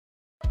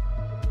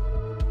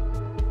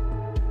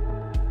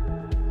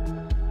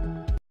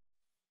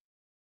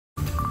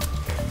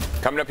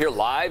Coming up here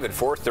live at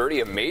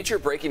 4:30, a major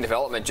breaking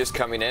development just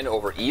coming in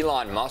over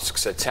Elon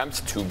Musk's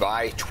attempt to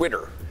buy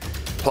Twitter.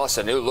 Plus,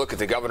 a new look at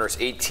the governor's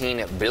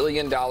 $18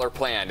 billion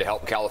plan to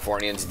help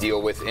Californians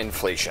deal with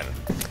inflation.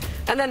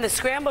 And then the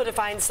scramble to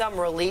find some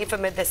relief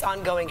amid this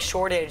ongoing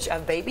shortage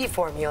of baby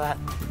formula.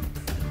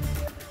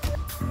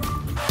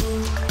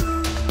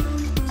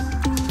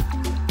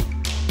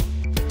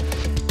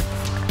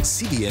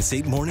 CBS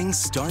 8 Mornings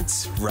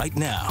starts right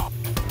now.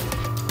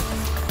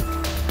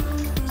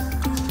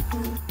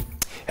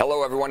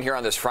 Hello, everyone. Here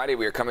on this Friday,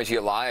 we are coming to you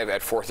live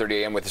at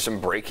 4:30 a.m. with some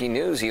breaking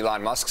news.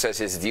 Elon Musk says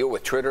his deal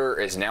with Twitter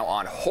is now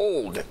on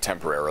hold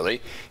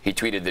temporarily. He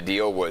tweeted the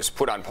deal was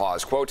put on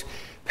pause, quote,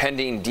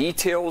 pending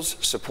details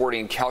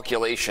supporting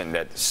calculation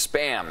that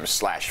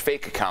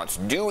spam/fake accounts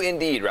do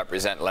indeed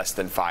represent less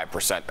than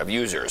 5% of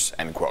users,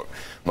 end quote.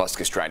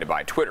 Musk is trying to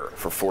buy Twitter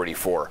for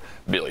 $44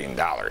 billion.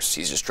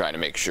 He's just trying to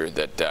make sure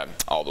that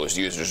all those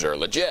users are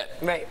legit.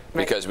 Right.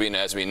 Because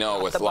as we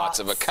know, with lots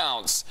of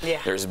accounts,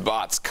 there's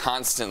bots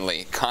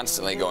constantly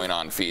going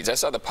on feeds. I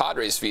saw the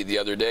Padres feed the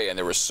other day, and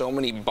there were so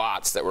many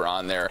bots that were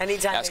on there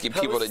asking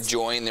people to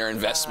join their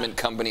investment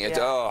company.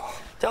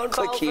 Don't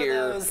click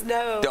here. Those.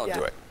 No. Don't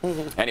do it.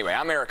 Anyway,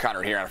 I'm Eric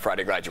Kahnert here on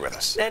Friday. Glad you're with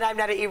us. And I'm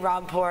Neda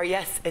Iranpour.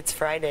 Yes, it's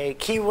Friday.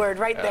 Keyword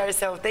right there.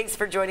 So thanks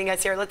for joining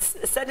us here.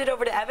 Let's send it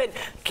over to Evan.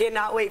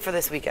 Cannot wait for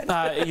this weekend.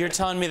 You're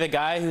telling me the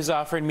guy who's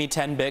offered me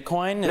 10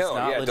 Bitcoin is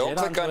not legit don't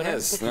click on Twitter?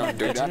 his. No,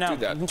 do not do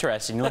that.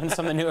 Interesting. You learn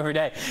something new every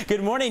day.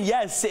 Good morning.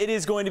 Yes, it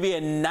is going to be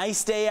a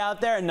nice day out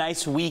there, a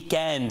nice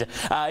weekend.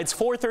 It's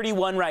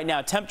 4:31 right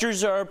now.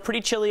 Temperatures are pretty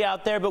chilly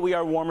out there, but we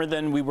are warmer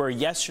than we were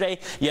yesterday.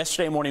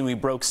 Yesterday morning, we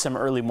broke some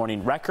early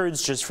morning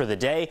records just for the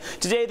day.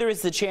 Today, there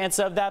is the chance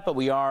of that, but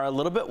we are a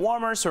little bit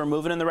warmer, so we're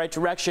moving in the right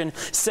direction.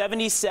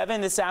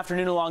 77 this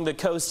afternoon along the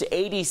coast,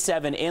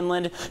 87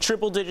 inland.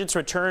 Triple digits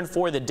return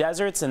for the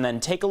deserts, and then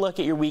take a look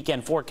at your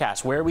weekend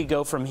forecast, where we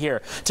go from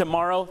here.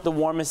 Tomorrow, the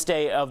warmest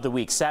day of the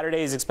week.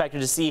 Saturday is expected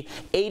to see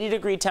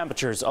 80-degree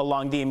temperatures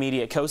along the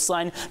immediate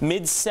coastline,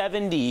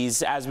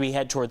 mid-70s as we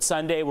head towards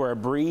Sunday, where a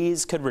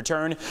breeze could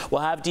return.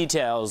 We'll have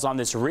details on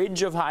this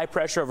ridge of high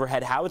pressure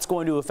overhead, how it's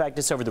going to affect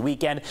us over the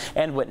weekend,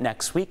 and what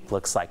next week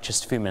looks like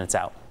just a few minutes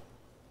out.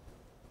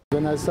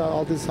 When I saw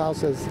all these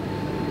houses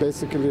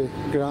basically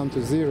ground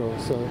to zero,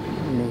 so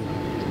I mean,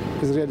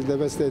 it's really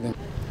devastating.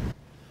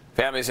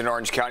 Families in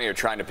Orange County are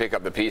trying to pick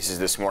up the pieces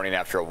this morning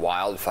after a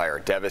wildfire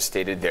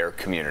devastated their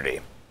community.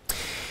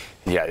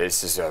 Yeah,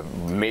 this is a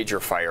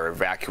major fire.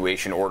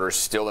 Evacuation orders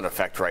still in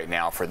effect right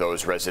now for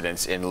those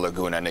residents in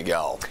Laguna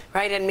Niguel.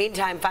 Right, and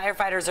meantime,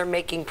 firefighters are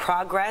making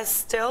progress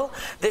still.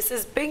 This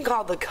is being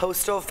called the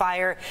coastal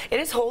fire. It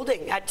is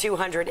holding at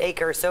 200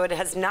 acres, so it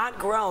has not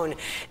grown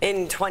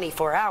in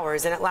 24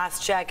 hours. And at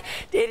last check,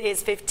 it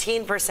is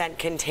 15%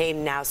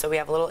 contained now. So we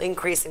have a little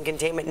increase in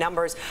containment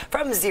numbers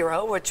from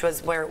 0, which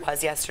was where it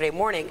was yesterday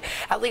morning.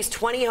 At least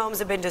 20 homes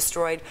have been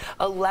destroyed,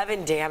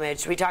 11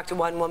 damaged. We talked to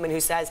one woman who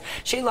says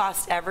she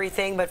lost everything,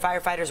 but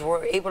firefighters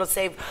were able to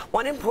save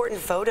one important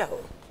photo.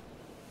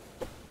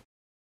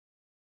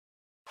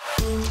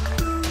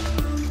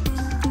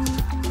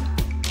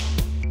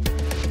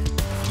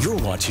 You're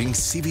watching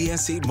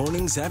CBS 8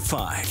 Mornings at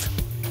 5.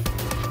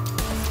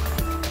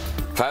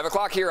 5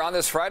 o'clock here on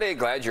this Friday.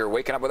 Glad you're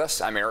waking up with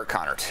us. I'm Eric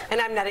Kahnert. And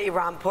I'm Neda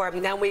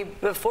Iranpour. Now,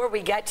 before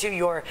we get to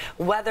your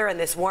weather and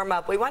this warm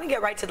up, we want to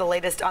get right to the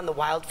latest on the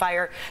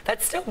wildfire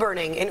that's still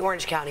burning in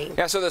Orange County.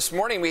 Yeah, so this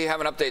morning we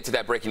have an update to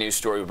that breaking news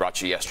story we brought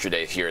you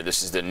yesterday here.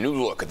 This is the new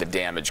look at the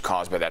damage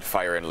caused by that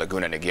fire in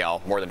Laguna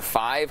Niguel. More than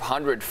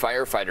 500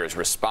 firefighters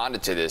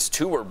responded to this.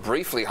 2 were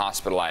briefly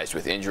hospitalized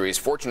with injuries.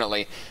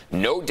 Fortunately,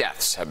 no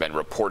deaths have been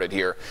reported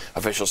here.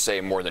 Officials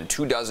say more than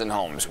 24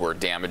 homes were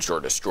damaged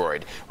or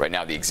destroyed. Right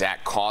now, the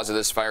exact cause of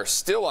this fire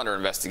still under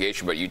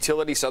investigation, but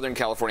Utility Southern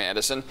California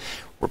Edison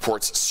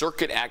reports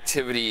circuit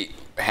activity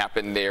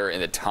happened there in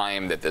the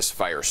time that this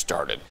fire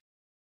started.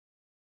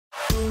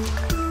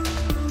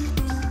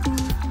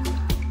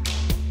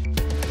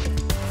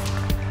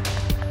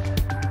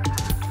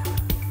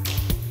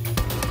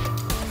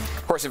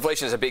 Of course,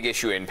 inflation is a big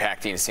issue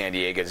impacting San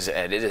Diego,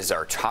 and it is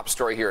our top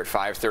story here at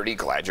 5:30.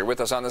 Glad you're with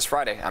us on this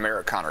Friday. I'm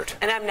Eric Kahnert.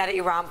 And I'm Neda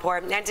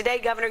Iranpour. And today,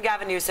 Governor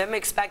Gavin Newsom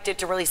expected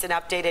to release an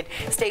updated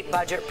state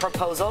budget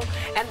proposal.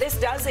 And this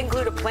does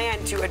include a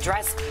plan to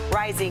address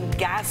rising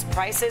gas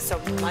prices, so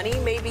money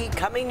may be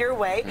coming your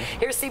way.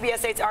 Here's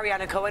CBS 8's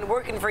Ariana Cohen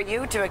working for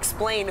you to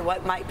explain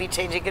what might be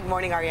changing. Good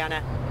morning,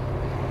 Ariana.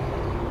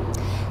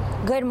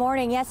 Good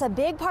morning. Yes, a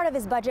big part of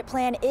his budget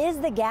plan is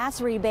the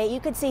gas rebate.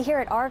 You could see here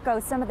at Arco,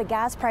 some of the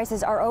gas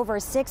prices are over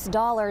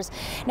 $6.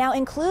 Now,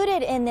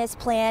 included in this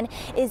plan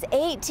is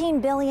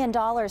 $18 billion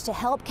to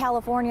help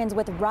Californians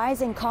with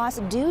rising costs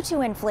due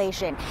to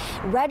inflation.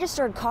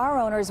 Registered car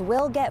owners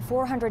will get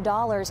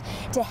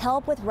 $400 to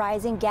help with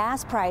rising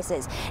gas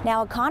prices.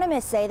 Now,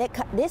 economists say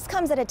that this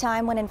comes at a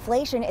time when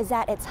inflation is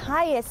at its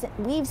highest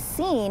we've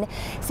seen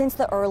since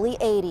the early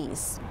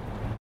 80s.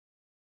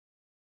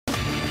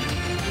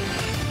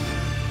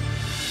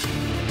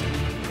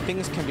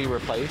 Things can be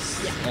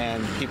replaced,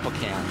 and people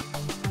can.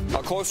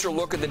 A closer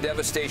look at the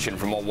devastation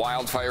from a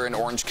wildfire in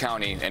Orange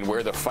County and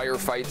where the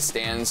firefight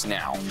stands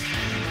now.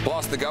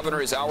 Plus, the governor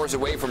is hours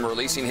away from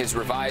releasing his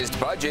revised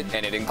budget,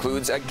 and it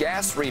includes a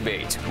gas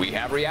rebate. We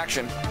have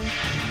reaction.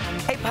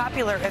 A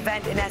popular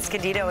event in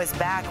Escondido is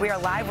back. We are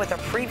live with a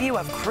preview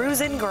of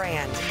Cruisin'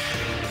 Grand.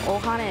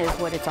 Ohana is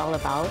what it's all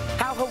about.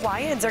 How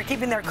Hawaiians are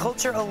keeping their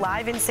culture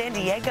alive in San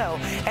Diego,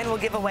 and we'll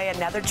give away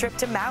another trip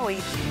to Maui.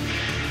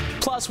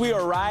 Plus, we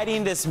are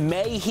riding this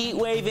May heat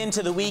wave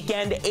into the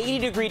weekend.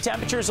 80-degree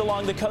temperatures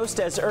along the coast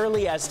as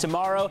early as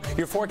tomorrow.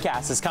 Your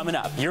forecast is coming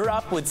up. You're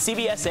up with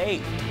CBS 8.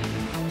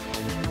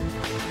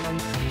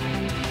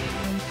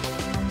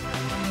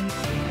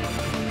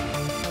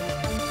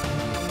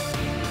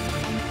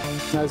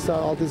 I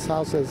saw all these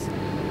houses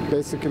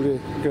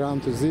basically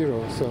ground to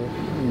zero, so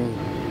I mean,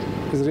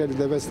 it's really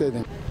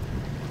devastating.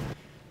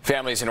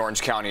 Families in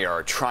Orange County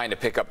are trying to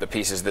pick up the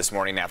pieces this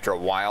morning after a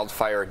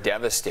wildfire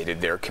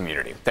devastated their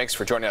community. Thanks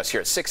for joining us here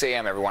at 6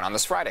 a.m. everyone on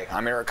this Friday.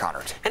 I'm Eric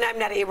Kahnert. And I'm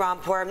Neda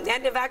Iranpour.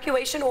 And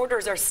evacuation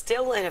orders are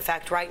still in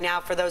effect right now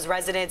for those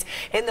residents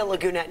in the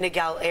Laguna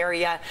Niguel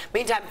area.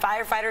 Meantime,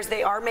 firefighters,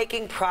 they are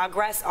making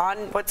progress on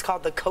what's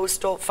called the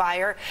coastal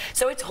fire.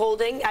 So it's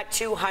holding at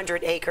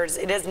 200 acres.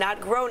 It has not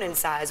grown in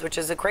size, which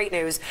is a great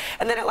news.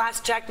 And then at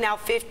last check, now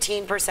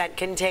 15%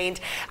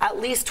 contained, at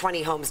least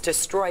 20 homes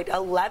destroyed,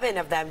 11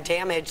 of them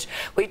damaged.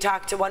 We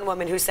talked to one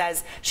woman who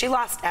says she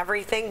lost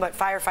everything, but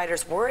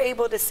firefighters were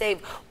able to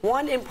save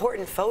one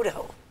important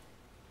photo.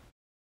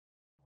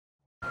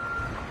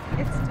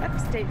 It's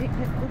devastating.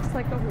 It looks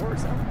like a war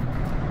zone.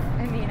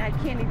 I mean, I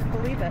can't even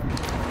believe it.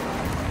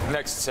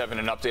 Next at 7,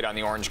 an update on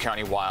the Orange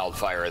County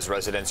wildfire as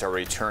residents are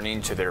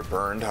returning to their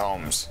burned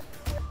homes.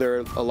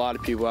 There are a lot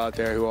of people out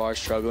there who are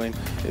struggling.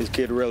 This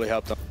could really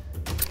help them.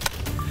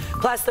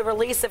 Plus, the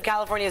release of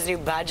California's new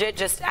budget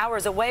just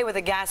hours away with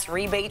a gas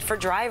rebate for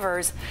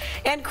drivers.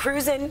 And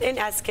cruising in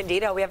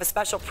Escondido, we have a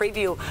special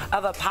preview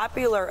of a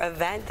popular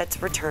event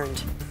that's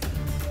returned.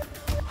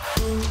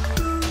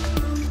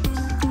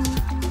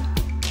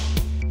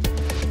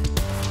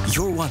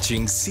 You're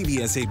watching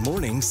CBS 8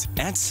 Mornings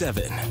at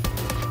 7.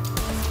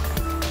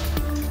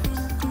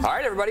 All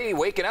right, everybody,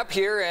 waking up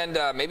here, and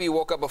maybe you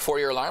woke up before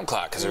your alarm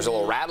clock because there's a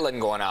little rattling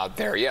going out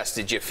there. Yes,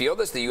 did you feel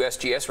this? The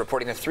USGS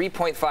reporting a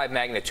 3.5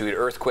 magnitude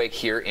earthquake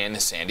here in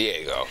San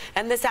Diego.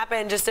 And this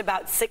happened just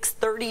about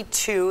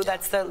 6:32.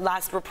 That's the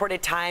last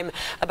reported time,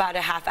 about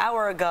a half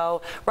hour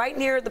ago, right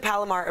near the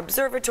Palomar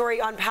Observatory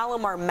on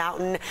Palomar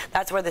Mountain.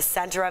 That's where the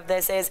center of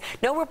this is.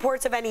 No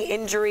reports of any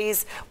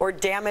injuries or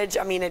damage.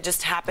 I mean, it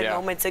just happened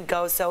moments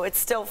ago, so it's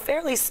still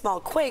fairly small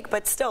quake,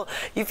 but still,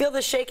 you feel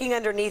the shaking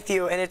underneath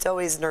you, and it's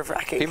always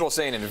nerve-wracking. People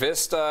saying in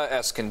Vista,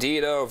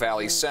 Escondido,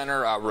 Valley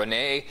Center.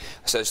 Renee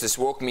says, this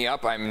woke me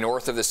up. I'm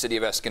north of the city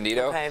of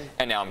Escondido,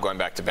 and now I'm going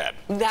back to bed.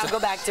 Now go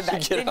back to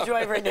bed.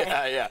 Enjoy Renee.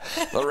 Yeah.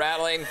 The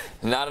rattling,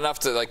 not enough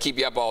to keep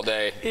you up all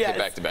day. Get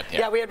back to bed.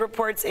 Yeah, we had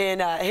reports in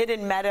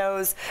Hidden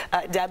Meadows.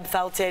 Deb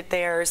felt it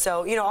there.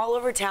 So, you know, all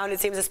over town, it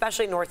seems,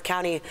 especially North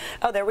County.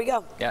 Oh, there we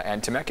go. Yeah,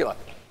 and Temecula.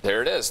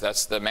 There it is.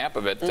 That's the map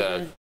of it.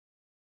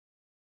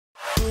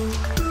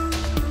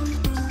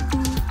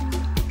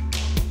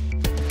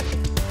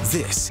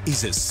 This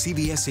is a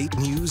CBS 8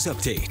 News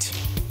Update.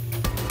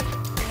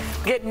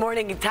 Good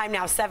morning. Time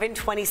now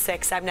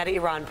 7:26. I'm Neda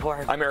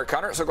Iranpour. I'm Eric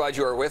Kahnert. So glad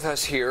you are with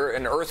us here.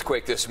 An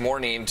earthquake this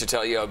morning to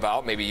tell you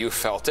about. Maybe you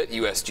felt it.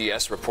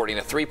 USGS reporting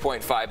a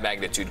 3.5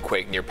 magnitude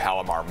quake near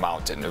Palomar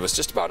Mountain. It was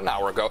just about an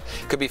hour ago.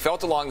 Could be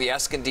felt along the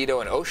Escondido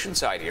and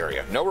Oceanside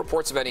area. No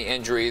reports of any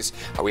injuries.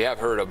 We have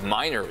heard of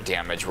minor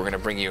damage. We're going to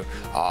bring you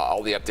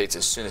all the updates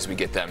as soon as we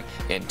get them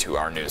into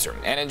our newsroom.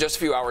 And in just a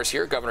few hours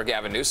here, Governor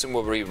Gavin Newsom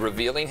will be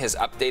revealing his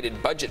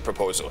updated budget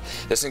proposal.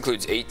 This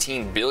includes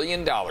 $18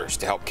 billion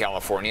to help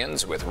Californians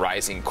with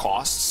rising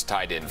costs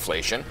tied to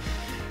inflation.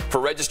 For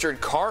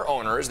registered car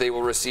owners, they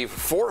will receive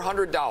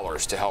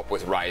 $400 to help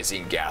with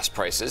rising gas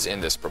prices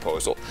in this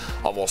proposal.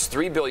 Almost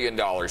 $3 billion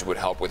would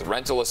help with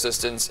rental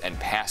assistance and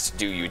past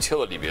due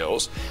utility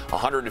bills.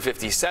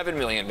 $157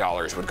 million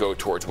would go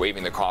towards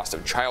waiving the cost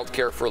of child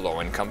care for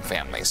low-income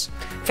families.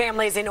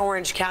 Families in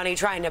Orange County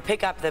trying to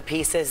pick up the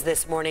pieces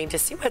this morning to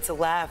see what's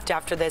left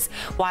after this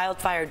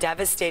wildfire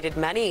devastated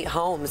many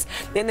homes.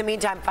 In the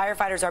meantime,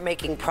 firefighters are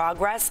making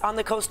progress on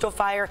the coastal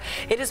fire.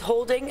 It is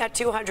holding at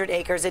 200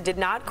 acres. It did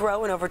not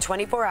grow in over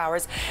 24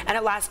 hours, and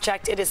at last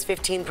checked, it is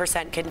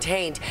 15%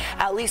 contained.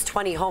 At least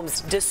 20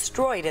 homes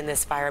destroyed in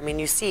this fire. I mean,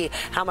 you see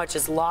how much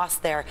is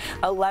lost there.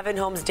 11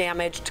 homes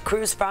damaged.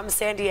 Crews from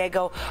San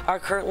Diego are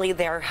currently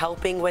there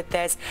helping with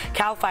this.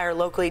 CAL FIRE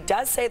locally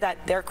does say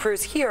that their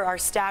crews here are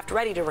staffed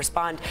ready to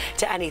respond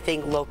to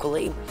anything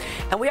locally.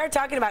 And we are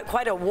talking about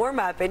quite a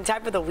warm-up in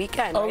time for the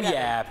weekend. Oh,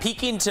 yeah.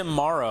 Peaking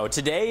tomorrow.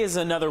 Today is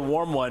another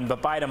warm one,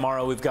 but by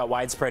tomorrow, we've got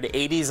widespread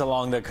 80s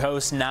along the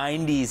coast,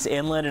 90s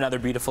inland. Another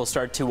beautiful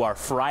start to our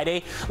Friday.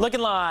 Friday. Looking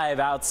live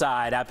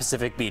outside at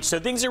Pacific Beach. So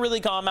things are really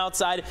calm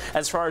outside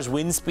as far as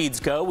wind speeds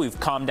go. We've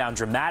calmed down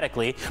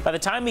dramatically. By the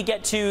time we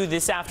get to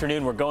this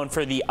afternoon, we're going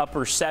for the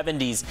upper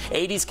 70s.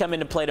 80s come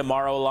into play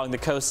tomorrow along the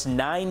coast.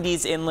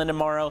 90s inland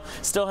tomorrow.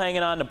 Still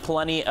hanging on to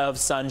plenty of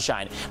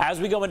sunshine. As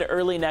we go into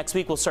early next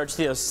week, we'll start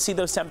to see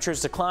those temperatures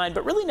decline,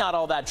 but really not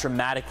all that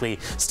dramatically.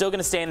 Still going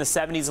to stay in the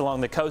 70s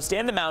along the coast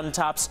and the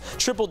mountaintops.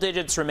 Triple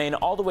digits remain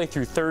all the way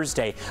through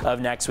Thursday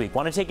of next week.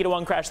 Want to take you to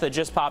one crash that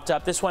just popped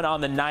up. This one on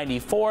the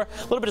 94.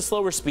 A little bit of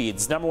slower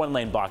speeds. Number 1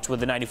 lane blocked with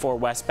the 94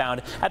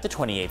 westbound at the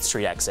 28th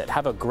Street exit.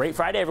 Have a great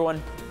Friday,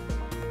 everyone.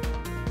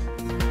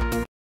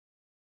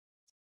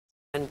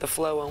 And the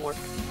flow won't work.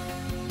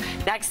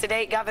 Next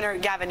today, Governor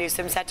Gavin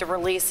Newsom set to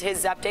release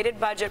his updated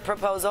budget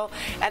proposal,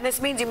 and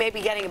this means you may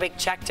be getting a big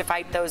check to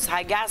fight those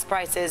high gas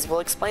prices.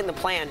 We'll explain the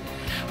plan.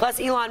 Plus,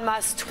 Elon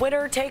Musk's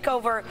Twitter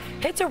takeover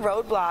hits a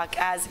roadblock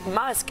as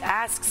Musk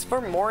asks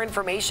for more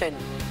information.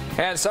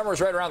 And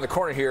summer's right around the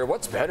corner here.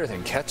 What's better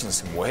than catching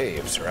some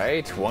waves,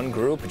 right? One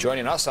group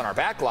joining us on our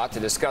backlot to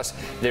discuss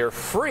their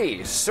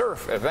free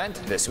surf event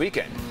this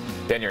weekend.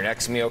 Then your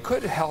next meal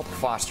could help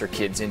foster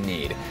kids in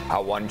need.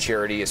 How one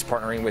charity is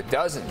partnering with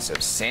dozens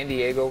of San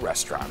Diego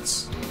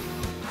restaurants.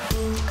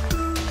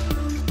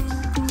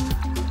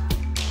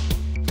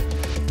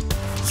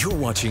 You're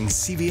watching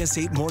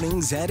CBS 8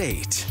 Mornings at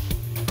 8.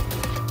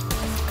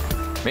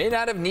 May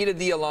not have needed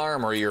the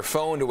alarm or your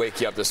phone to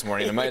wake you up this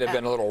morning. There might have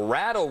been a little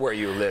rattle where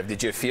you live.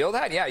 Did you feel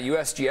that? Yeah,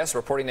 USGS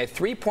reporting a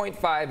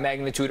 3.5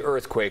 magnitude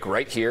earthquake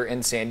right here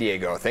in San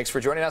Diego. Thanks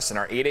for joining us in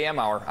our 8 a.m.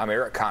 hour. I'm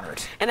Eric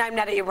Kahnert. And I'm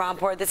Neda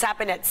Iranpour. This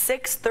happened at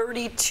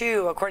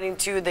 6:32, according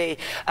to the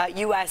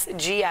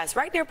USGS,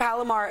 right near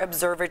Palomar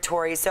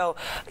Observatory. So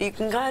you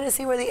can kind of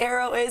see where the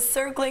arrow is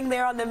circling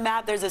there on the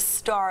map. There's a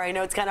star. I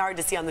know it's kind of hard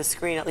to see on the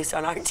screen, at least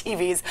on our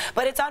TVs,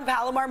 but it's on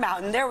Palomar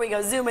Mountain. There we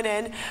go, zooming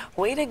in.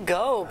 Way to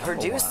go,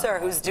 producer.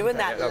 Who's doing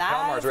that live?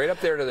 Palomar's right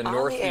up there to the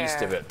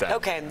northeast of it. Then.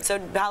 Okay, so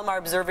Palomar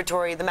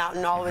Observatory, the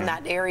mountain, all in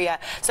that area.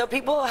 So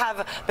people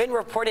have been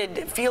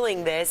reported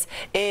feeling this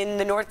in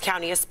the North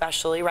County,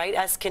 especially, right?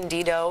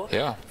 Escondido,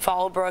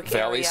 Fallbrook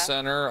Valley area.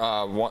 Center.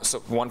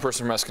 One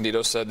person from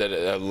Escondido said that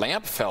a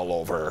lamp fell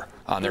over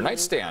on their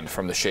nightstand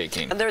from the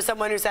shaking. And there's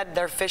someone who said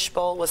their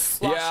fishbowl was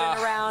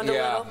sloshing around a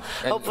little.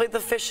 And hopefully the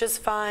fish is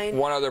fine.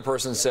 One other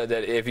person said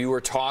that if you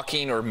were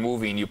talking or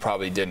moving, you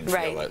probably didn't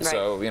feel it.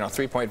 So,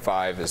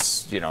 3.5 is,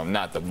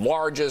 not the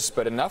largest,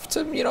 but enough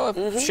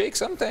to, shake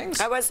some things.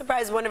 I was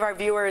surprised one of our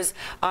viewers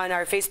on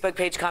our Facebook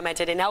page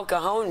commented in El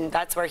Cajon,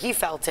 that's where he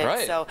felt it.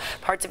 Right. So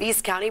parts of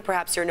East County,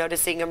 perhaps you're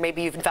noticing, or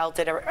maybe you've felt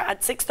it.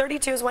 At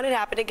 6:32 is when it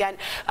happened again.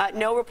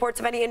 No reports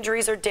of any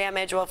injuries or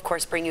damage. We'll, of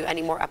course, bring you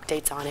any more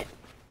updates on it.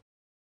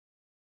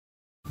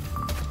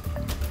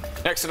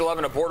 Next at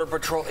 11, a Border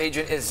Patrol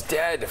agent is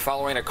dead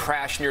following a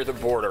crash near the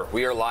border.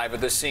 We are live at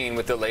the scene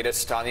with the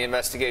latest on the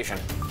investigation.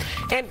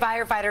 And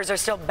firefighters are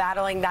still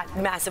battling that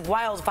massive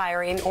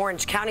wildfire in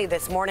Orange County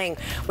this morning.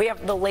 We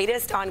have the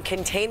latest on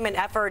containment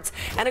efforts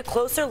and a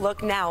closer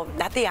look now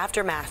at the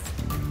aftermath.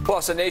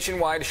 Plus, a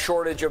nationwide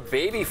shortage of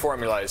baby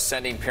formula is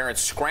sending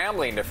parents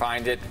scrambling to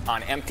find it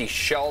on empty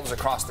shelves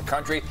across the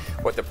country.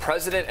 What the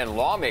president and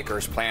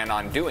lawmakers plan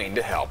on doing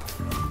to help.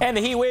 And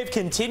the heat wave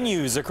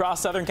continues across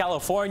Southern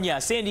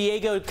California. San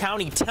Diego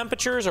County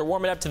temperatures are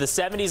warming up to the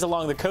 70s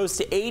along the coast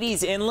to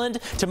 80s inland.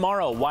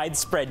 Tomorrow,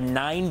 widespread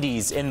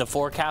 90s in the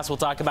forecast. We'll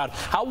talk about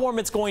how warm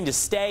it's going to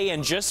stay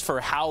and just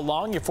for how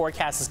long. Your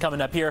forecast is coming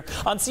up here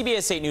on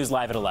CBS 8 News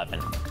Live at 11.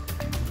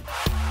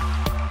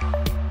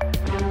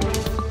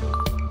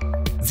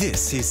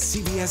 This is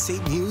CBS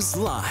 8 News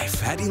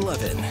Live at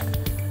 11.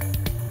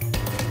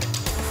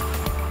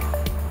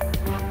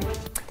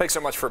 Thanks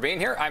so much for being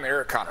here. I'm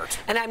Eric Kahnert.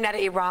 And I'm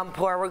Neda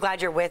Iranpour. We're glad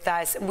you're with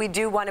us. We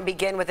do want to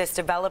begin with this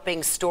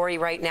developing story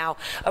right now.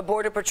 A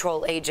Border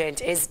Patrol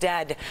agent is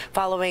dead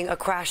following a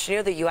crash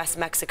near the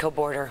U.S.-Mexico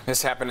border.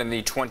 This happened in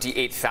the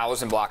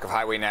 28,000 block of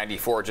Highway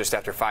 94 just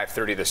after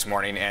 5:30 this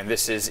morning, and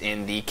this is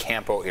in the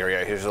Campo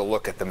area. Here's a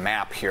look at the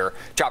map here.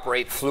 Chopper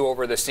 8 flew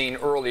over the scene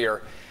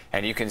earlier,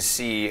 and you can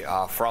see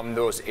from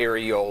those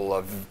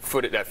aerial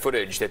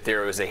footage that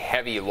there was a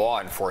heavy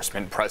law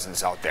enforcement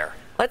presence out there.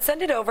 Let's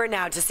send it over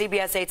now to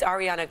CBS 8's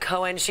Ariana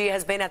Cohen. She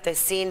has been at the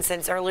scene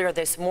since earlier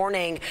this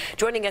morning,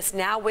 joining us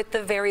now with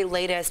the very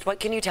latest. What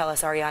can you tell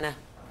us, Ariana?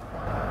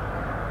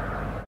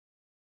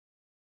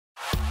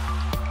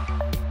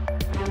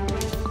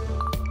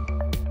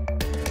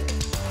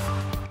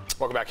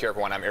 Welcome back here,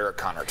 everyone. I'm Eric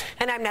Kahnert.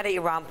 And I'm Neda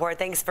Iranpour.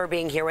 Thanks for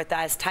being here with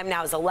us. Time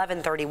now is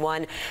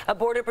 11:31. A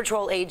Border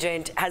Patrol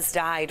agent has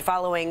died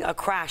following a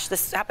crash.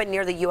 This happened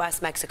near the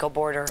U.S.-Mexico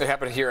border. It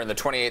happened here in the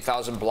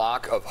 28,000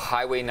 block of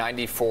Highway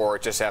 94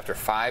 just after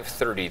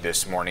 5:30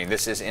 this morning.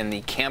 This is in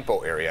the Campo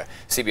area.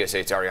 CBS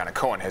 8's Ariana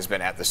Cohen has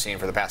been at the scene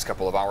for the past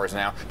couple of hours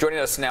now. Joining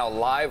us now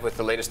live with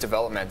the latest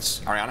developments.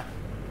 Ariana?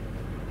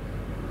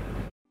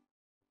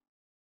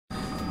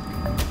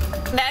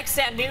 Next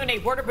at noon, a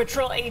Border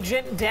Patrol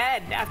agent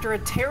dead after a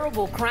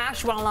terrible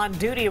crash while on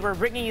duty. We're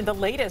bringing you the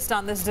latest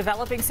on this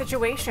developing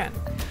situation.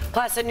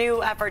 Plus, a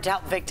new effort to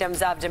help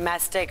victims of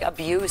domestic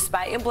abuse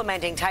by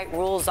implementing tight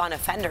rules on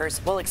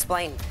offenders. We'll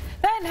explain.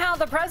 Then how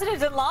the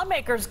president and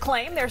lawmakers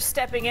claim they're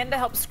stepping in to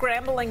help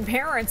scrambling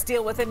parents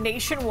deal with a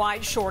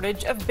nationwide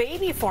shortage of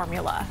baby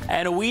formula.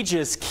 And we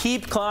just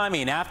keep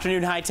climbing.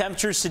 Afternoon high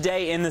temperatures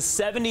today in the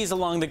 70s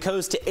along the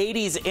coast to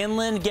 80s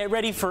inland. Get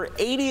ready for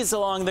 80s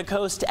along the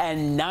coast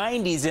and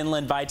 90s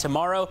inland by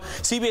tomorrow.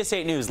 CBS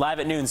 8 News live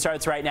at noon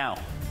starts right now.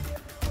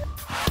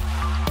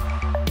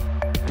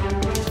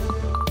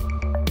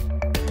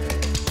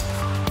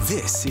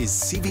 This is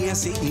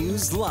CBS 8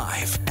 News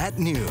live at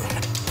noon.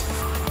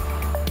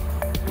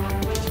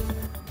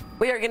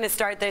 We are going to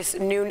start this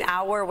noon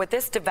hour with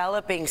this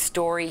developing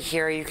story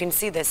here. You can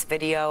see this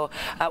video,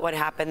 what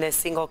happened, this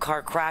single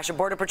car crash. A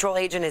Border Patrol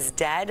agent is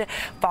dead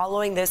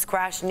following this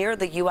crash near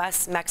the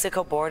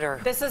U.S.-Mexico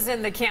border. This is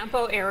in the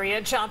Campo area.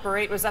 Chopper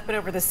 8 was up and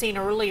over the scene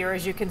earlier.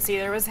 As you can see,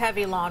 there was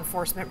heavy law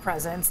enforcement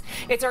presence.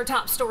 It's our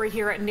top story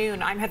here at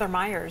noon. I'm Heather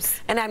Myers.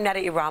 And I'm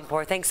Neda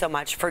Iranpour. Thanks so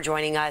much for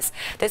joining us.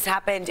 This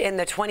happened in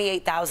the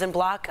 28,000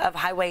 block of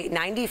Highway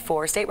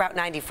 94, State Route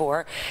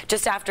 94,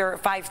 just after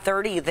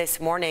 5:30 this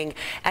morning.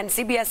 And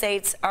CBS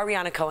 8's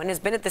Ariana Cohen has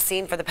been at the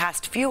scene for the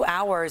past few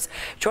hours,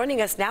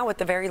 joining us now with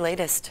the very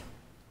latest.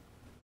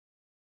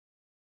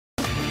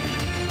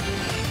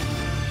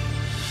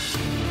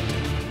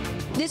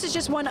 This is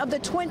just one of the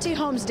 20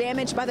 homes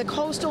damaged by the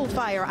coastal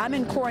fire. I'm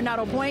in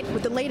Coronado Point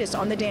with the latest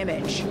on the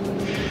damage.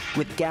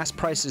 With gas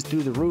prices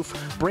through the roof,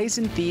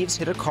 brazen thieves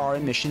hit a car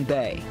in Mission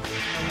Bay.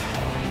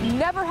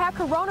 Never had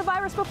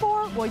coronavirus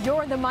before? Well,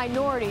 you're in the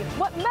minority.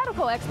 What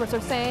medical experts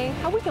are saying,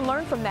 how we can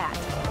learn from that.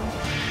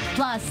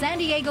 Plus, San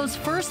Diego's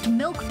first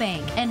milk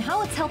bank and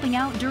how it's helping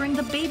out during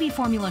the baby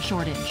formula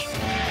shortage.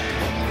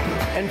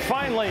 And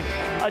finally,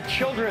 a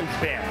children's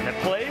band that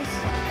plays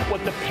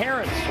what the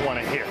parents want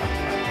to hear,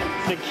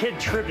 the kid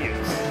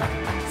tributes.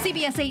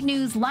 CBS 8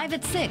 News live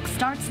at 6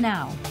 starts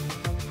now.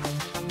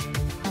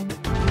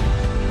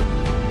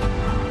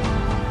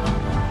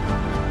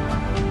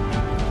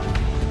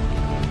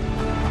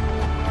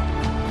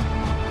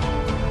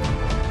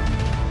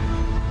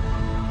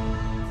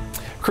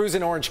 Crews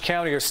in Orange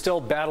County are still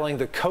battling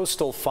the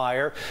coastal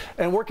fire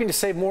and working to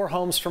save more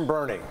homes from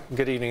burning.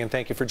 Good evening and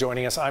thank you for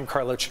joining us. I'm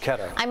Carlo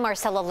Cechetto. I'm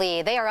Marcella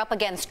Lee. They are up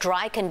against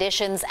dry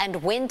conditions and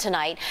wind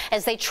tonight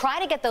as they try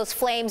to get those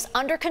flames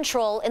under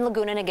control in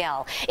Laguna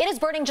Niguel. It is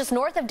burning just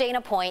north of Dana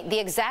Point. The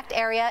exact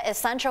area is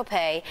San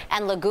Tropez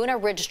and Laguna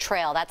Ridge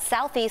Trail. That's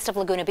southeast of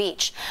Laguna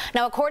Beach.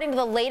 Now, according to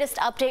the latest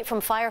update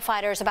from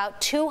firefighters, about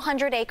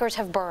 200 acres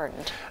have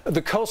burned.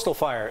 The coastal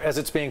fire, as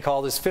it's being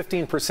called, is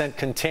 15%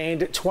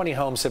 contained. 20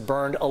 homes have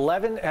burned.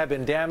 11 have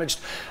been damaged.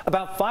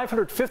 About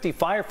 550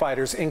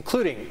 firefighters,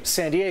 including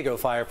San Diego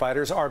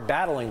firefighters, are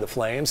battling the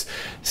flames.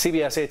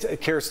 CBS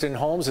 8's Kirsten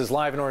Holmes is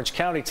live in Orange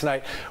County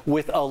tonight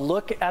with a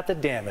look at the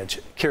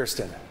damage.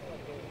 Kirsten.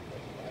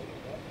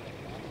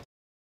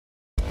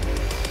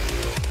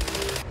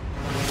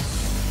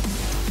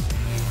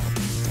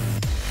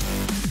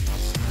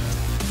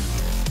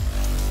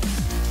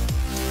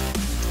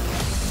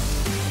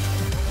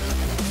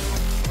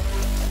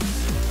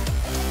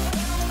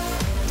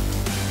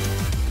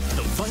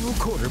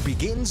 Quarter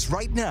begins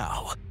right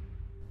now.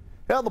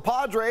 Well, the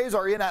Padres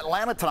are in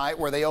Atlanta tonight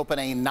where they open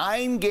a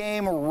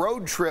 9-game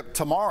road trip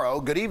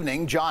tomorrow. Good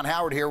evening. John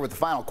Howard here with the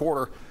final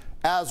quarter.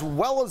 As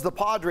well as the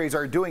Padres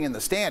are doing in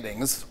the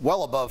standings,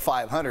 well above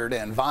 500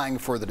 and vying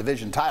for the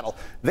division title,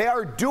 they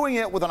are doing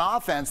it with an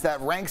offense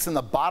that ranks in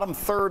the bottom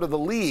third of the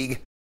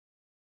league.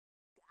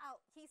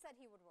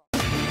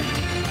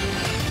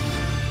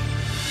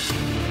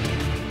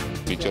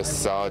 We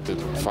just saw the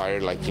fire,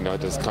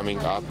 just coming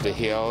up the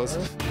hills.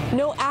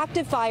 No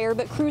active fire,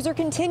 but crews are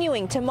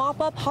continuing to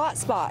mop up hot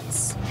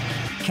spots.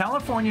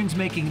 Californians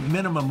making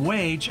minimum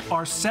wage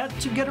are set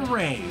to get a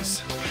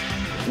raise.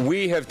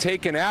 We have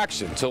taken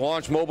action to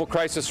launch mobile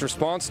crisis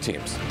response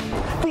teams.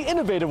 The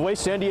innovative way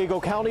San Diego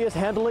County is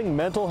handling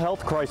mental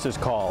health crisis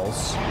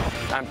calls.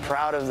 I'm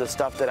proud of the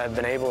stuff that I've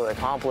been able to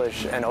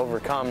accomplish and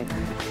overcome.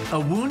 A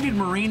wounded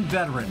Marine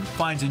veteran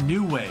finds a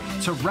new way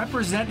to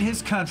represent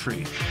his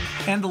country,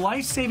 and the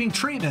life-saving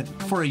treatment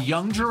for a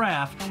young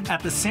giraffe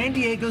at the San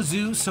Diego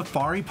Zoo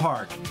Safari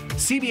Park.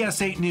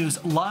 CBS 8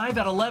 News live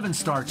at 11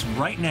 starts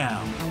right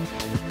now.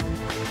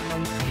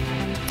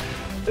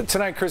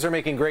 Tonight, crews are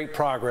making great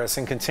progress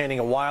in containing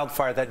a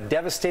wildfire that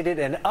devastated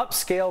an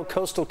upscale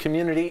coastal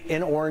community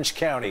in Orange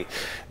County.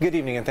 Good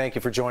evening and thank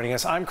you for joining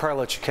us. I'm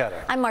Carlo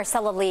Cechetto. I'm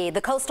Marcella Lee.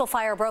 The coastal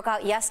fire broke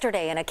out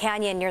yesterday in a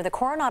canyon near the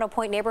Coronado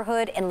Point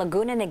neighborhood in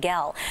Laguna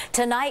Niguel.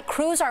 Tonight,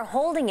 crews are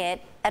holding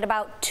it at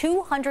about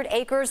 200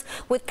 acres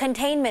with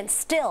containment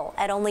still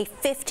at only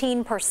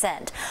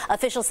 15%.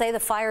 Officials say the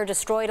fire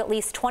destroyed at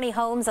least 20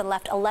 homes and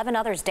left 11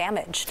 others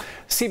damaged.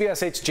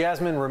 CBS 8's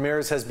Jasmine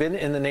Ramirez has been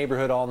in the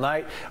neighborhood all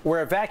night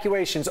where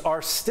evacuations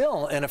are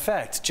still in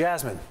effect.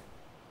 Jasmine.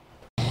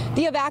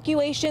 The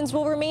evacuations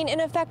will remain in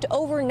effect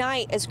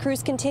overnight as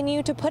crews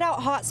continue to put out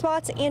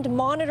hotspots and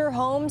monitor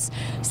homes,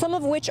 some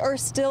of which are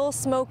still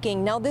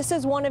smoking. Now, this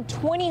is one of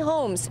 20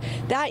 homes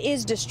that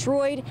is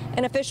destroyed,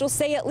 and officials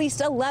say at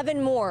least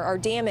 11 more are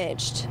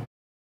damaged.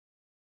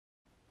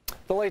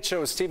 The Late Show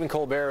with Stephen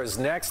Colbert is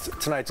next.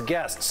 Tonight's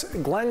guests,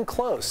 Glenn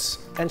Close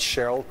and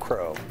Sheryl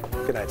Crow.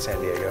 Good night,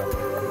 San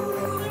Diego.